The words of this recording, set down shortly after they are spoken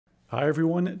Hi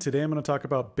everyone. Today I'm going to talk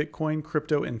about Bitcoin,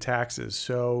 crypto, and taxes.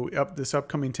 So this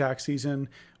upcoming tax season,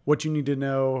 what you need to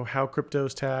know, how crypto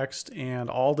is taxed, and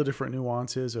all the different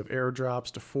nuances of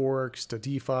airdrops to forks to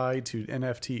DeFi to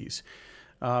NFTs.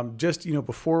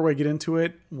 Before I get into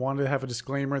it, wanted to have a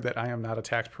disclaimer that I am not a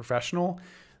tax professional,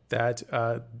 that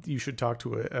you should talk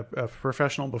to a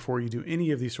professional before you do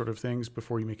any of these sort of things,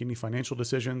 before you make any financial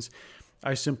decisions.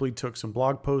 I simply took some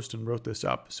blog posts and wrote this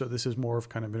up. So this is more of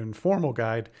kind of an informal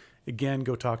guide. Again,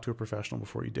 go talk to a professional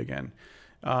before you dig in.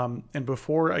 And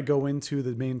before I go into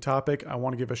the main topic, I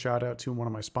want to give a shout out to one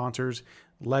of my sponsors,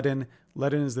 Ledn.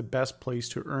 Ledn is the best place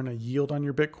to earn a yield on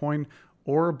your Bitcoin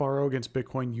or borrow against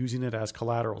Bitcoin using it as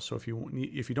collateral. So if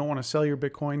you don't want to sell your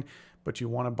Bitcoin, but you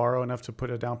want to borrow enough to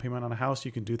put a down payment on a house,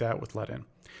 you can do that with Ledn.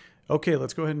 Okay,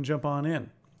 let's go ahead and jump on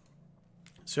in.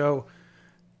 So,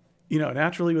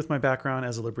 naturally with my background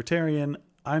as a libertarian,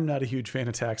 I'm not a huge fan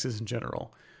of taxes in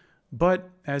general. But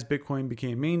as Bitcoin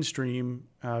became mainstream,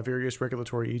 various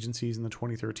regulatory agencies in the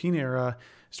 2013 era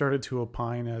started to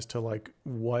opine as to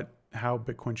how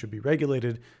Bitcoin should be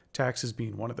regulated, taxes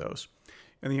being one of those.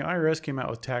 And the IRS came out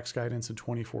with tax guidance in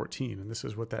 2014, and this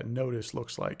is what that notice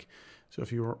looks like. So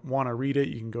if you want to read it,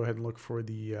 you can go ahead and look for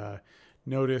the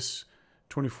notice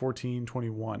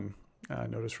 2014-21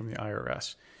 notice from the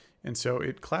IRS. And so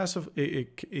it clarified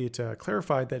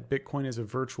that Bitcoin is a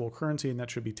virtual currency and that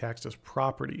should be taxed as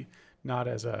property, not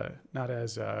as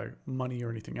money or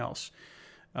anything else.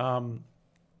 Also,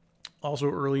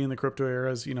 early in the crypto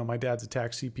eras, my dad's a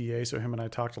tax CPA, so him and I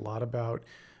talked a lot about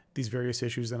these various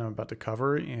issues that I'm about to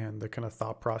cover and the kind of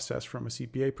thought process from a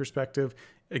CPA perspective.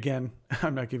 Again,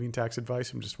 I'm not giving tax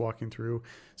advice. I'm just walking through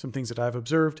some things that I've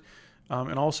observed.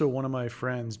 And also, one of my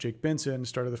friends, Jake Benson,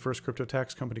 started the first crypto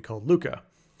tax company called Luca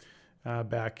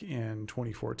back in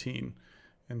 2014.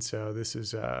 And so this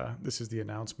is the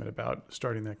announcement about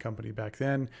starting that company back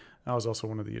then. I was also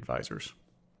one of the advisors.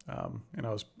 And I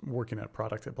was working at a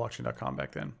product at blockchain.com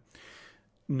back then.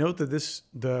 Note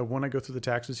that when I go through the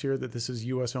taxes here, that this is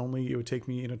US only. It would take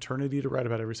me an eternity to write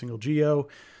about every single geo.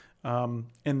 And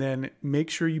then make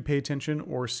sure you pay attention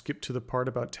or skip to the part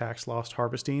about tax loss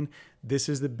harvesting. This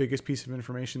is the biggest piece of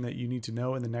information that you need to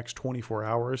know in the next 24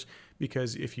 hours,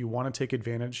 because if you want to take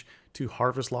advantage to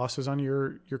harvest losses on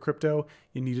your crypto,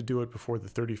 you need to do it before the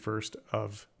 31st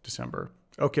of December.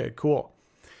 Okay, cool.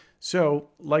 So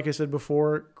like I said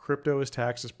before, crypto is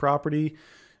taxed as property.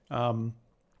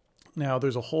 Now,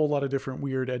 there's a whole lot of different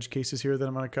weird edge cases here that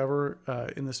I'm going to cover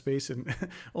in this space. And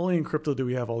only in crypto do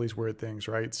we have all these weird things,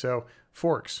 right? So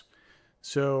forks.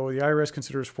 So the IRS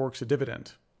considers forks a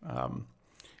dividend.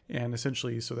 And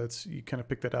essentially, so you kind of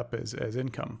pick that up as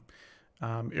income.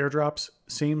 Airdrops,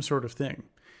 same sort of thing.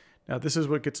 Now, this is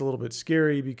what gets a little bit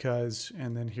scary because,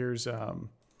 and then here's the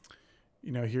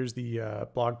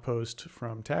blog post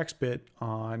from TaxBit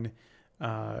on,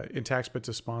 and TaxBit's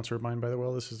a sponsor of mine, by the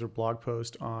way. This is their blog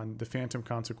post on the phantom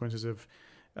consequences of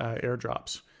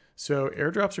airdrops. So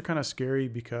airdrops are kind of scary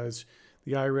because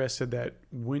the IRS said that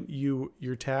when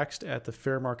you're taxed at the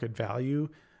fair market value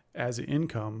as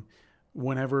income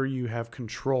whenever you have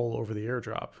control over the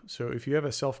airdrop. So if you have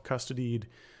a self-custodied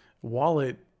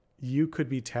wallet, you could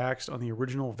be taxed on the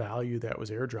original value that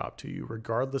was airdropped to you,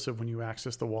 regardless of when you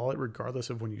access the wallet, regardless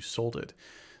of when you sold it.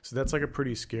 So that's like a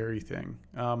pretty scary thing.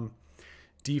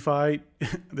 DeFi,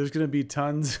 there's going to be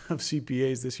tons of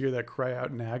CPAs this year that cry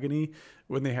out in agony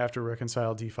when they have to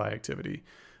reconcile DeFi activity.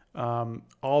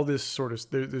 All this sort of,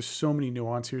 there's so many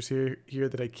nuances here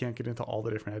that I can't get into all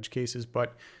the different edge cases.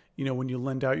 But, when you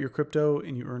lend out your crypto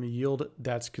and you earn a yield,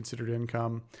 that's considered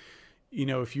income.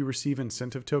 If you receive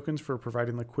incentive tokens for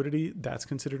providing liquidity, that's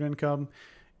considered income.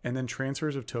 And then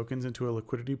transfers of tokens into a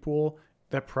liquidity pool,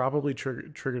 that probably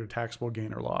triggered a taxable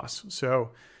gain or loss.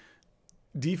 So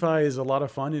DeFi is a lot of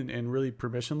fun and really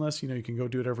permissionless. You can go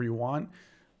do whatever you want,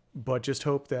 but just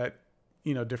hope that,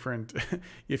 different,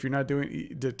 if you're not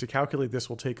doing, to calculate this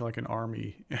will take like an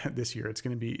army this year. It's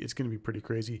going to be pretty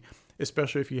crazy,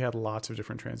 especially if you had lots of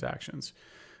different transactions.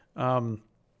 The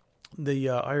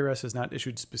IRS has not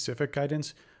issued specific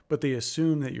guidance, but they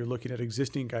assume that you're looking at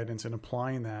existing guidance and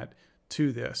applying that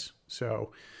to this.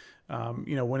 So,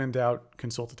 when in doubt,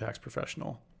 consult a tax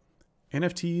professional.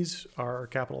 NFTs are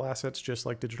capital assets just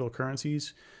like digital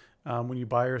currencies. When you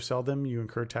buy or sell them, you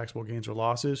incur taxable gains or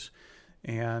losses.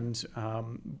 And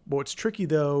what's tricky,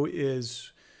 though,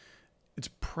 is it's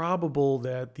probable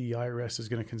that the IRS is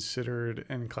going to consider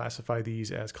and classify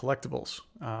these as collectibles.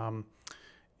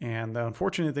 And the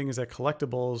unfortunate thing is that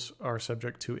collectibles are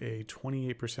subject to a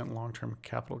 28% long-term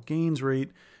capital gains rate,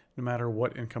 no matter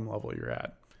what income level you're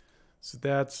at. So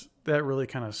that really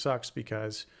kind of sucks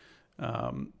because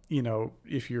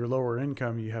If you're lower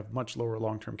income, you have much lower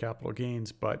long-term capital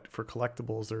gains, but for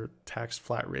collectibles, they're taxed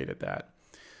flat rate at that.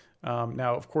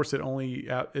 Now, of course, it only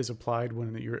is applied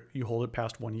when you hold it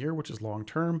past 1 year, which is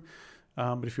long-term.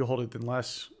 But if you hold it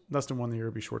less than 1 year,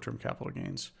 it'd be short-term capital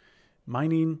gains.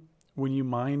 Mining, when you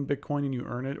mine Bitcoin and you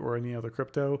earn it or any other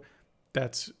crypto,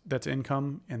 that's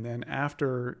income. And then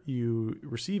after you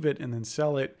receive it and then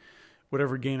sell it,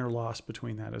 whatever gain or loss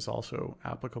between that is also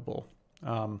applicable.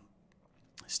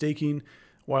 Staking,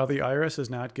 while the IRS has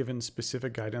not given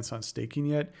specific guidance on staking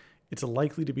yet, it's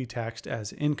likely to be taxed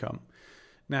as income.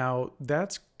 Now,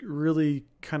 that's really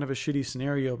kind of a shitty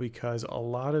scenario because a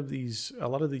lot of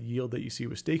the yield that you see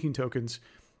with staking tokens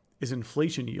is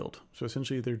inflation yield. So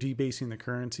essentially they're debasing the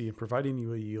currency and providing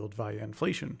you a yield via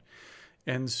inflation.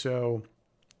 And so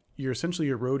you're essentially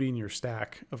eroding your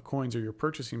stack of coins or your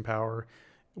purchasing power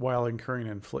while incurring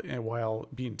while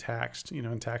being taxed,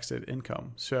 and taxed at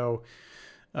income. So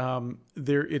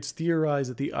it's theorized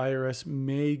that the IRS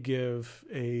may give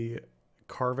a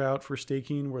carve out for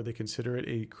staking where they consider it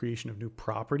a creation of new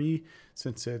property,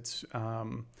 since it's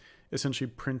essentially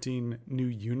printing new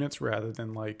units rather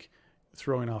than like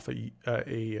throwing off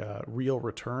a real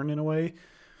return in a way.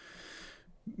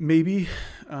 Maybe,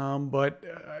 but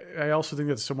I also think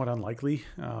that's somewhat unlikely.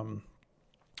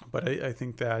 But I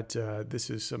think that this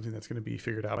is something that's going to be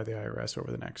figured out by the IRS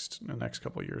over the next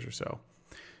couple of years or so.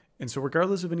 And so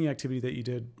regardless of any activity that you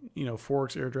did,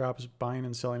 forex, airdrops, buying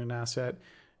and selling an asset,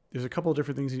 there's a couple of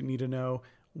different things you need to know.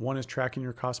 One is tracking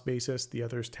your cost basis. The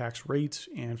other is tax rates.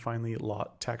 And finally,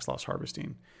 tax loss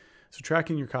harvesting. So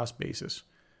tracking your cost basis.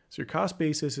 So your cost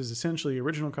basis is essentially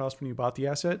original cost when you bought the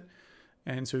asset.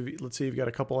 And so let's say you've got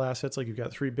a couple assets, like you've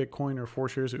got 3 Bitcoin or 4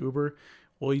 shares of Uber.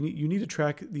 Well, you need to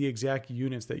track the exact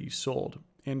units that you sold.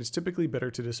 And it's typically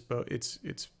better to dispose.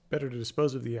 It's better to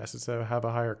dispose of the assets that have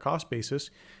a higher cost basis,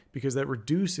 because that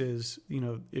reduces,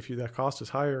 if that cost is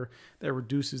higher, that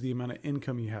reduces the amount of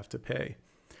income you have to pay.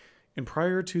 And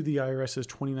prior to the IRS's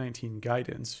 2019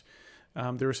 guidance,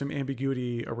 there was some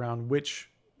ambiguity around which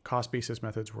cost basis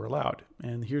methods were allowed.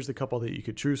 And here's the couple that you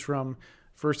could choose from: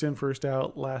 first in, first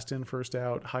out, last in, first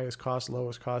out, highest cost,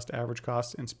 lowest cost, average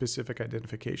cost, and specific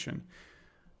identification.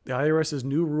 The IRS's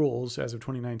new rules as of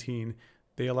 2019,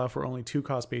 they allow for only 2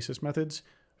 cost basis methods: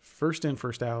 first in,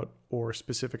 first out, or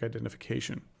specific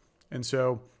identification. And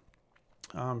so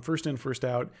first in, first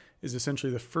out is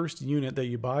essentially the first unit that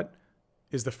you bought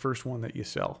is the first one that you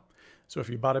sell. So if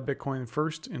you bought a Bitcoin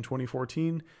first in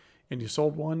 2014 and you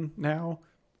sold one now,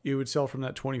 you would sell from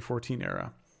that 2014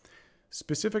 era.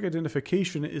 Specific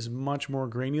identification is much more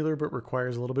granular, but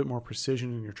requires a little bit more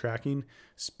precision in your tracking.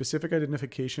 Specific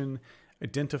identification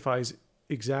identifies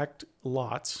exact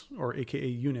lots, or AKA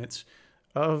units,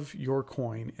 of your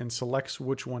coin and selects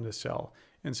which one to sell.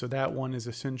 And so that one is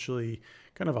essentially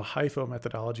kind of a HIFO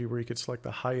methodology where you could select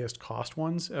the highest cost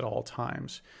ones at all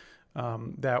times.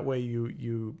 That way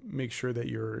you make sure that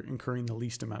you're incurring the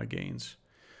least amount of gains.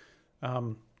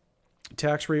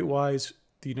 Tax rate wise,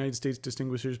 the United States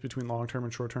distinguishes between long-term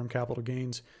and short-term capital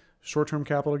gains. Short-term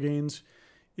capital gains,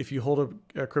 if you hold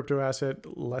a crypto asset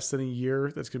less than a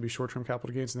year, that's going to be short-term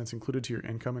capital gains, and that's included to your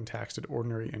income and taxed at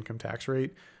ordinary income tax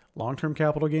rate. Long-term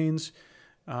capital gains,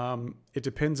 it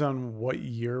depends on what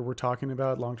year we're talking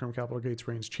about. Long-term capital gains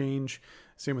range change.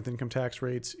 Same with income tax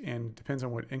rates, and depends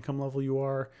on what income level you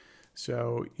are.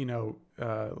 So,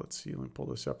 let's see, let me pull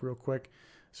this up real quick.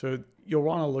 So you'll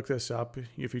want to look this up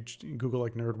if you Google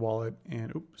like NerdWallet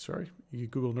and you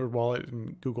Google NerdWallet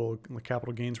and Google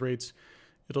capital gains rates.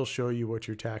 It'll show you what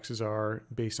your taxes are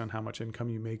based on how much income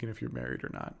you make and if you're married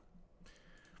or not.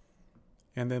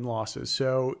 And then losses.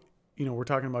 So, we're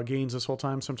talking about gains this whole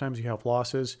time. Sometimes you have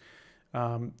losses.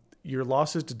 Your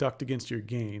losses deduct against your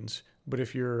gains, but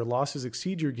if your losses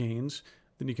exceed your gains,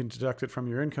 then you can deduct it from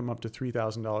your income up to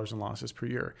 $3,000 in losses per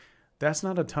year. That's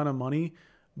not a ton of money,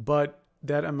 but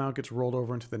that amount gets rolled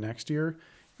over into the next year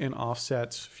and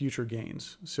offsets future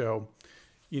gains. So,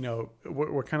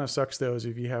 what kind of sucks though is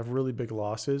if you have really big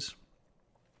losses,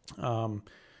 if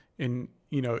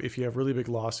you have really big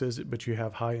losses, but you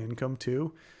have high income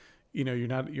too,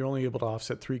 you're only able to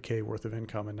offset $3K worth of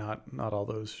income and not all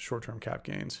those short-term cap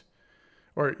gains.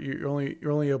 Or you're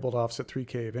only able to offset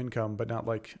 $3K of income, but not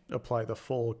like apply the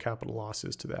full capital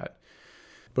losses to that.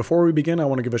 Before we begin, I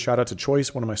want to give a shout out to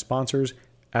Choice, one of my sponsors.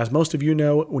 As most of you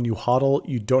know, when you hodl,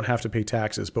 you don't have to pay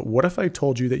taxes. But what if I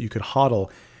told you that you could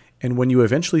hodl, and when you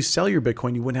eventually sell your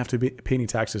Bitcoin, you wouldn't have to pay any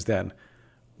taxes then?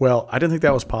 Well, I didn't think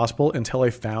that was possible until I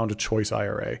found Choice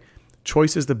IRA.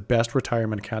 Choice is the best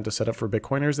retirement account to set up for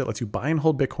Bitcoiners that lets you buy and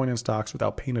hold Bitcoin in stocks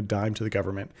without paying a dime to the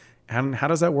government. And how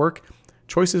does that work?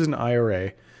 Choice is an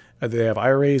IRA. They have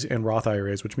IRAs and Roth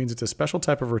IRAs, which means it's a special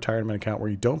type of retirement account where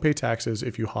you don't pay taxes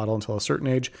if you hodl until a certain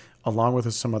age, along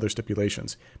with some other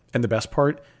stipulations. And the best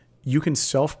part, you can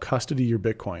self-custody your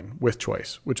Bitcoin with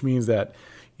Choice, which means that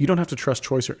you don't have to trust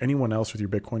Choice or anyone else with your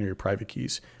Bitcoin or your private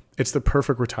keys. It's the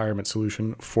perfect retirement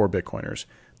solution for Bitcoiners.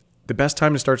 The best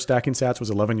time to start stacking sats was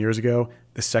 11 years ago.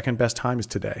 The second best time is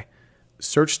today.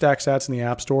 Search Stack Sats in the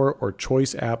App Store or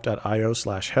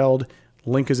choiceapp.io/held.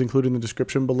 Link is included in the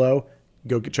description below.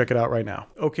 Go check it out right now.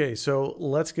 Okay, so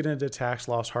let's get into tax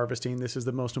loss harvesting. This is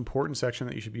the most important section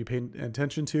that you should be paying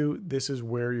attention to. This is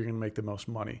where you're going to make the most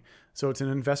money. So it's an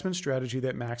investment strategy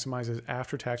that maximizes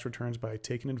after-tax returns by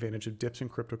taking advantage of dips in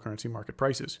cryptocurrency market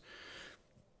prices.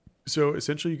 So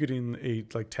essentially, you're getting a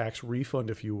tax refund,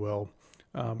 if you will,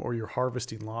 or you're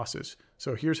harvesting losses.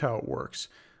 So here's how it works.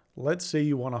 Let's say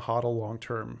you want to hodl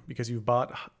long-term because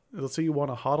let's say you want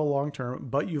to hodl long-term,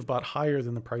 but you've bought higher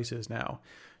than the price is now.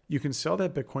 You can sell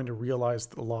that Bitcoin to realize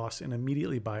the loss and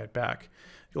immediately buy it back.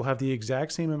 You'll have the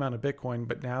exact same amount of Bitcoin,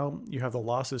 but now you have the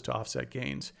losses to offset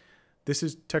gains. This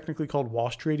is technically called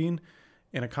wash trading.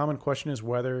 And a common question is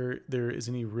whether there is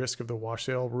any risk of the wash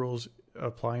sale rules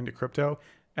applying to crypto.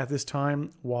 At this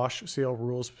time, wash sale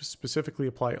rules specifically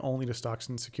apply only to stocks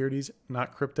and securities,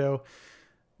 not crypto.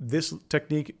 This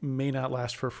technique may not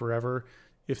last for forever.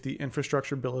 If the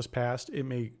infrastructure bill is passed, it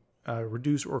may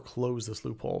reduce or close this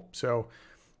loophole. So,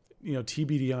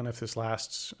 TBD on if this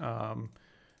lasts.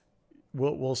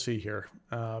 We'll see here.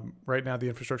 Right now, the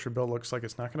infrastructure bill looks like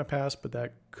it's not going to pass, but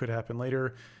that could happen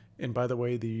later. And by the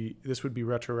way, this would be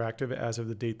retroactive as of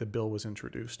the date the bill was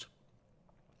introduced.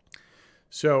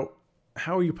 So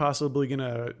how are you possibly going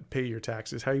to pay your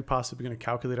taxes? How are you possibly going to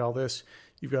calculate all this?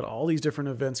 You've got all these different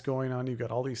events going on. You've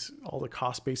got all the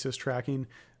cost basis tracking.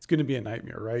 It's going to be a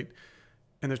nightmare, right?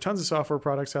 And there's tons of software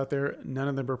products out there. None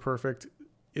of them are perfect.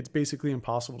 It's basically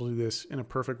impossible to do this in a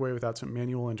perfect way without some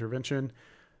manual intervention.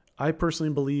 I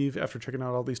personally believe, after checking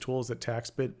out all these tools, that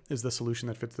TaxBit is the solution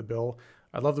that fits the bill.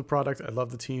 I love the product. I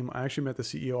love the team. I actually met the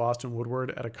CEO, Austin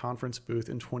Woodward, at a conference booth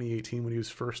in 2018 when he was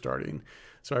first starting.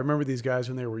 So I remember these guys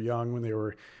when they were young, when they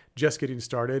were just getting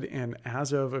started. And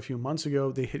as of a few months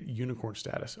ago, they hit unicorn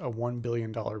status, a $1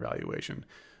 billion valuation.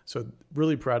 So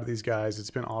really proud of these guys. It's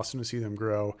been awesome to see them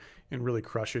grow and really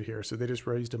crush it here. So they just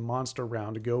raised a monster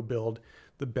round to go build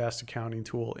the best accounting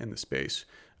tool in the space.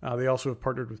 They also have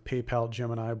partnered with PayPal,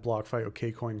 Gemini, BlockFi,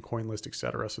 OKCoin, CoinList,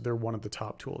 etc. So they're one of the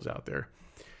top tools out there.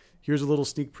 Here's a little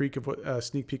sneak peek of what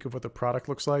the product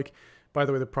looks like. By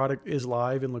the way, the product is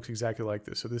live and looks exactly like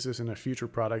this. So this isn't a future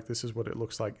product. This is what it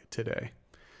looks like today.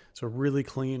 So really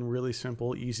clean, really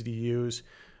simple, easy to use,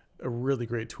 a really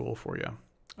great tool for you.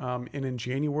 And in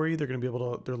January, they're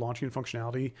launching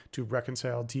functionality to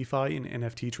reconcile DeFi and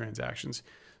NFT transactions.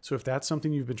 So if that's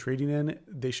something you've been trading in,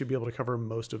 they should be able to cover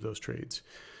most of those trades.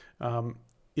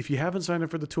 If you haven't signed up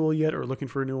for the tool yet or looking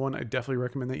for a new one, I definitely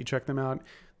recommend that you check them out.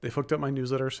 They've hooked up my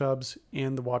newsletter subs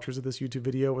and the watchers of this YouTube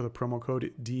video with a promo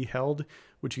code DHELD,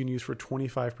 which you can use for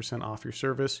 25% off your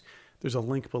service. There's a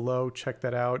link below. Check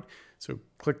that out. So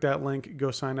click that link,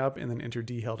 go sign up, and then enter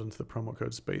DHELD into the promo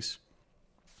code space.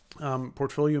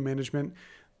 Portfolio management.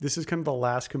 This is kind of the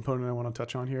last component I want to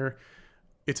touch on here.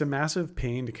 It's a massive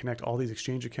pain to connect all these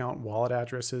exchange account, wallet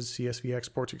addresses, CSV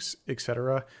exports,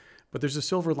 etc. But there's a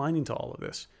silver lining to all of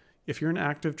this. If you're an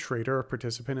active trader or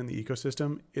participant in the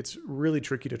ecosystem, it's really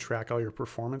tricky to track all your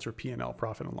performance or P&L,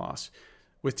 profit and loss.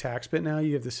 With TaxBit now,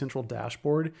 you have the central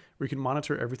dashboard where you can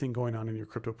monitor everything going on in your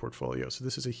crypto portfolio. So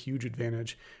this is a huge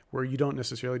advantage where you don't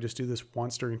necessarily just do this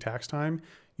once during tax time.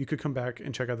 You could come back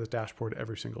and check out this dashboard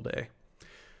every single day.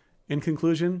 In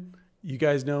conclusion, you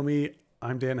guys know me.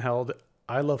 I'm Dan Held.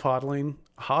 I love hodling.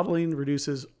 Hodling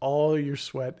reduces all your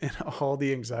sweat and all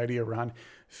the anxiety around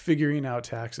figuring out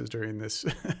taxes during this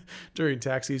during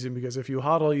tax season, because if you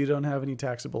hodl, you don't have any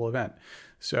taxable event.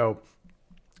 So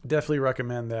definitely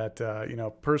recommend that.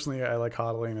 Personally, I like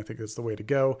hodling. I think that's the way to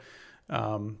go.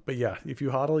 But yeah, if you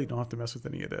hodl, you don't have to mess with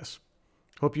any of this.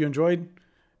 Hope you enjoyed.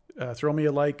 Throw me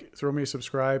a like, throw me a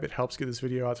subscribe. It helps get this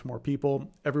video out to more people.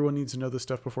 Everyone needs to know this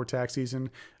stuff before tax season.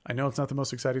 I know it's not the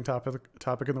most exciting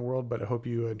topic in the world, but I hope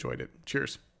you enjoyed it.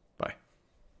 Cheers. Bye.